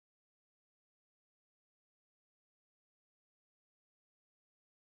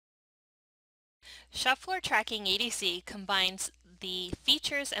Shop floor tracking ADC combines the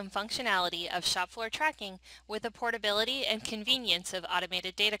features and functionality of shop floor tracking with the portability and convenience of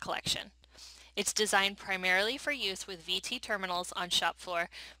automated data collection. It's designed primarily for use with VT terminals on shop floor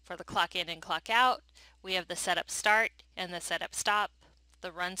for the clock in and clock out. We have the setup start and the setup stop,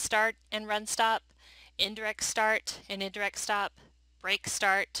 the run start and run stop, indirect start and indirect stop, break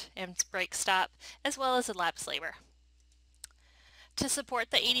start and break stop, as well as elapsed labor. To support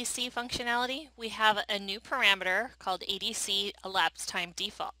the ADC functionality, we have a new parameter called Adc Elapsed Time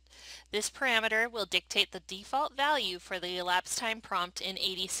default. This parameter will dictate the default value for the elapsed time prompt in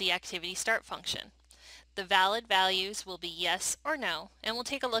Adc activity start function. The valid values will be yes or no, and we'll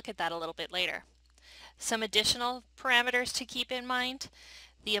take a look at that a little bit later. Some additional parameters to keep in mind.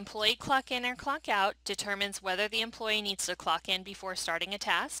 The employee clock in or clock out determines whether the employee needs to clock in before starting a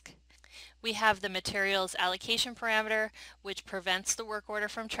task. We have the materials allocation parameter, which prevents the work order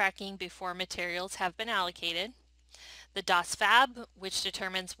from tracking before materials have been allocated. The DOS fab, which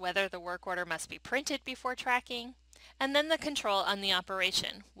determines whether the work order must be printed before tracking. And then the control on the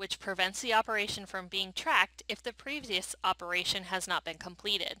operation, which prevents the operation from being tracked if the previous operation has not been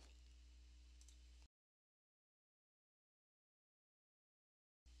completed.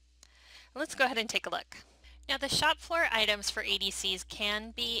 Let's go ahead and take a look. Now the shop floor items for ADCs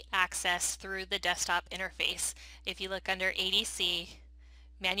can be accessed through the desktop interface. If you look under ADC,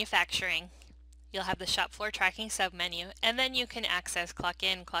 Manufacturing, you'll have the shop floor tracking submenu, and then you can access clock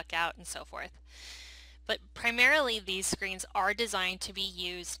in, clock out, and so forth. But primarily these screens are designed to be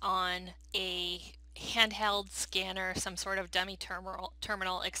used on a handheld scanner, some sort of dummy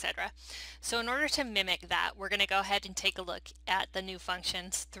terminal, etc. So in order to mimic that, we're going to go ahead and take a look at the new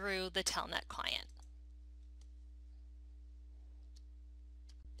functions through the Telnet client.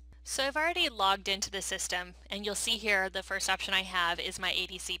 So I've already logged into the system, and you'll see here the first option I have is my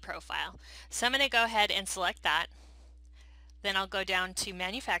ADC profile. So I'm going to go ahead and select that. Then I'll go down to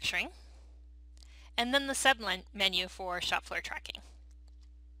Manufacturing, and then the sub-menu for shop floor tracking.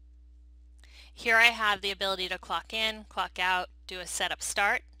 Here I have the ability to clock in, clock out, do a setup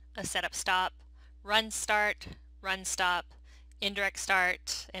start, a setup stop, run start, run stop, indirect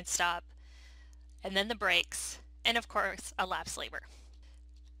start and stop, and then the breaks, and of course elapsed labor.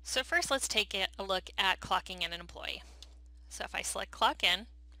 So first let's take a look at clocking in an employee. So if I select clock in,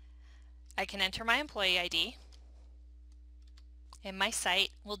 I can enter my employee ID, and my site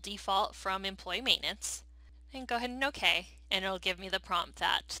will default from employee maintenance, and go ahead and OK, and it'll give me the prompt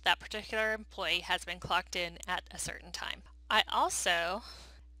that that particular employee has been clocked in at a certain time. I also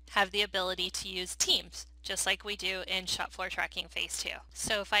have the ability to use teams, just like we do in shop floor tracking phase 2.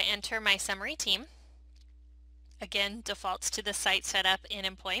 So if I enter my summary team, again defaults to the site setup in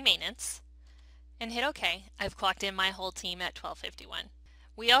employee maintenance, and hit OK, I've clocked in my whole team at 12:51.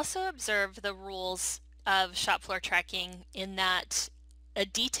 We also observe the rules of shop floor tracking in that a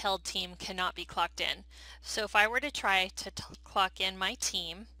detailed team cannot be clocked in. So if I were to try to clock in my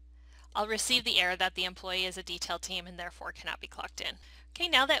team, I'll receive the error that the employee is a detailed team and therefore cannot be clocked in. Okay,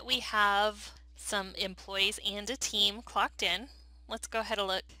 now that we have some employees and a team clocked in, let's go ahead and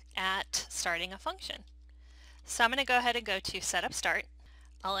look at starting a function. So I'm going to go ahead and go to Setup Start.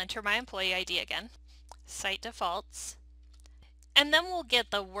 I'll enter my employee ID again, Site Defaults, and then we'll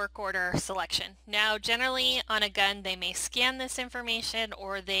get the work order selection. Now generally on a gun they may scan this information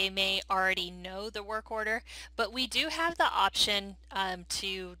or they may already know the work order, but we do have the option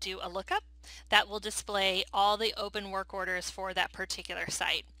to do a lookup that will display all the open work orders for that particular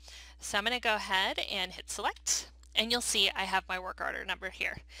site. So I'm going to go ahead and hit select, and you'll see I have my work order number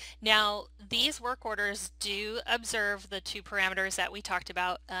here. Now these work orders do observe the two parameters that we talked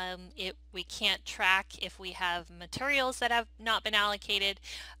about. We can't track if we have materials that have not been allocated,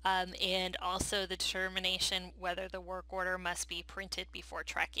 and also the determination whether the work order must be printed before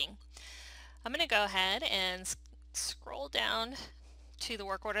tracking. I'm going to go ahead and scroll down to the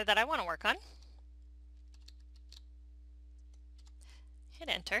work order that I want to work on. Hit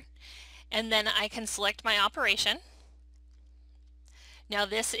enter. And then I can select my operation. Now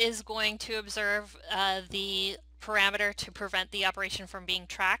this is going to observe the parameter to prevent the operation from being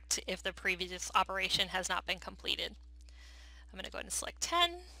tracked if the previous operation has not been completed. I'm going to go ahead and select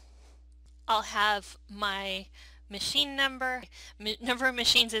 10. I'll have my machine number. Number of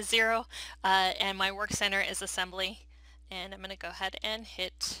machines is 0, and my work center is assembly. And I'm going to go ahead and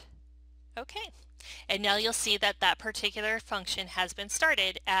hit OK. And now you'll see that that particular function has been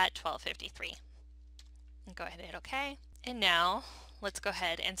started at 12:53. Go ahead and hit OK. And now let's go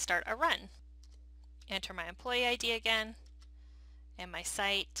ahead and start a run. Enter my employee ID again and my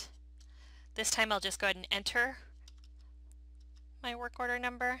site. This time I'll just go ahead and enter my work order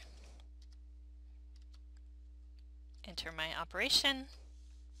number. enter my operation,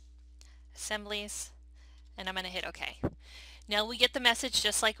 assemblies, and I'm going to hit OK. Now we get the message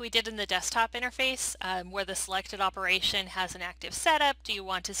just like we did in the desktop interface where the selected operation has an active setup. Do you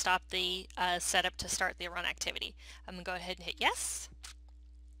want to stop the setup to start the run activity? I'm going to go ahead and hit yes.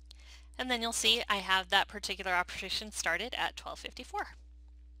 And then you'll see I have that particular operation started at 12:54.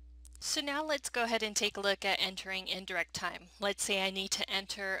 So now let's go ahead and take a look at entering indirect time. Let's say I need to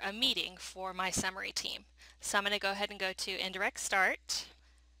enter a meeting for my summary team. So I'm going to go ahead and go to Indirect Start.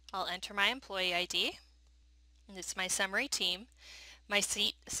 I'll enter my employee ID. And it's my summary team. My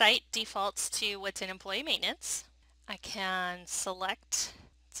site defaults to what's in employee maintenance. I can select,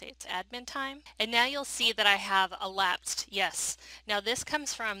 say it's admin time, and now you'll see that I have elapsed yes. Now this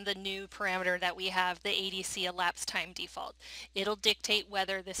comes from the new parameter that we have, the Adc Elapsed Time default. It'll dictate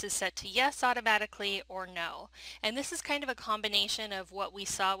whether this is set to yes automatically or no. And this is kind of a combination of what we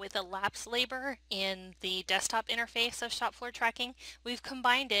saw with elapsed labor in the desktop interface of shop floor tracking. We've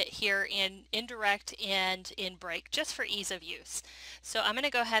combined it here in Indirect and in Break just for ease of use. So I'm going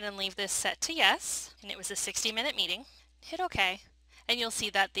to go ahead and leave this set to yes, and it was a 60-minute meeting. Hit OK. And you'll see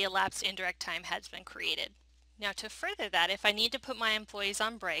that the elapsed indirect time has been created. Now to further that, if I need to put my employees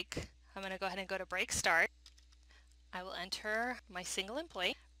on break, I'm going to go ahead and go to Break Start. I will enter my single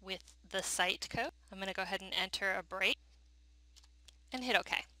employee with the site code. I'm going to go ahead and enter a break and hit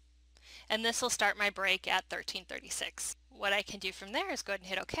OK. And this will start my break at 13:36. What I can do from there is go ahead and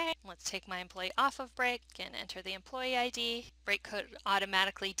hit OK. Let's take my employee off of break and enter the employee ID. Break code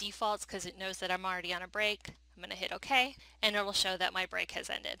automatically defaults because it knows that I'm already on a break. I'm going to hit OK, and it will show that my break has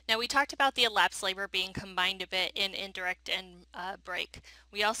ended. Now we talked about the elapsed labor being combined a bit in Indirect and Break.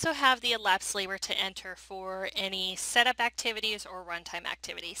 We also have the elapsed labor to enter for any setup activities or runtime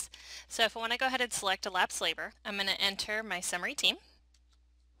activities. So if I want to go ahead and select elapsed labor, I'm going to enter my summary team.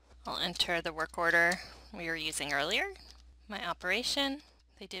 I'll enter the work order we were using earlier, my operation.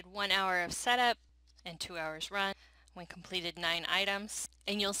 They did 1 hour of setup and 2 hours run. We completed 9 items.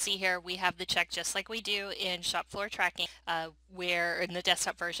 And you'll see here we have the check just like we do in shop floor tracking, where in the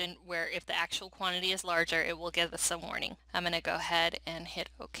desktop version, where if the actual quantity is larger, it will give us a warning. I'm going to go ahead and hit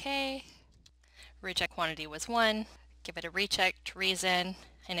OK. Reject quantity was 1. Give it a rechecked reason.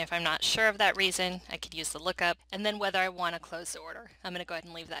 And if I'm not sure of that reason, I could use the lookup. And then whether I want to close the order. I'm going to go ahead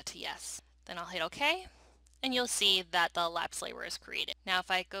and leave that to yes. Then I'll hit OK. And you'll see that the elapsed labor is created. Now if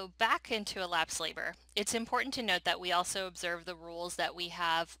I go back into elapsed labor, it's important to note that we also observe the rules that we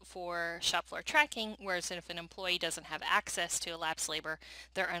have for shop floor tracking, whereas if an employee doesn't have access to elapsed labor,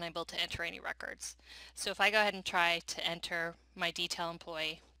 they're unable to enter any records. So if I go ahead and try to enter my detail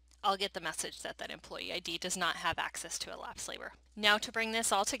employee, I'll get the message that that employee ID does not have access to elapsed labor. Now to bring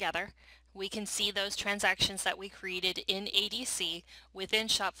this all together, we can see those transactions that we created in ADC within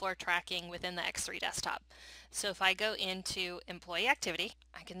shop floor tracking within the X3 desktop. So if I go into employee activity,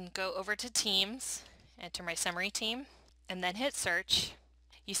 I can go over to teams, enter my summary team, and then hit search.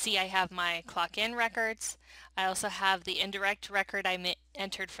 You see I have my clock in records. I also have the indirect record I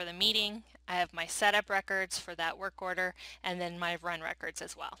entered for the meeting. I have my setup records for that work order, and then my run records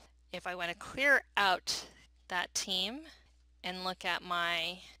as well. If I want to clear out that team and look at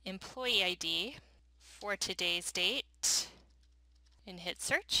my employee ID for today's date and hit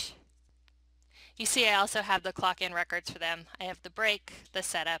search, you see I also have the clock in records for them. I have the break, the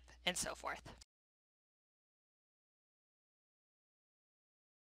setup, and so forth.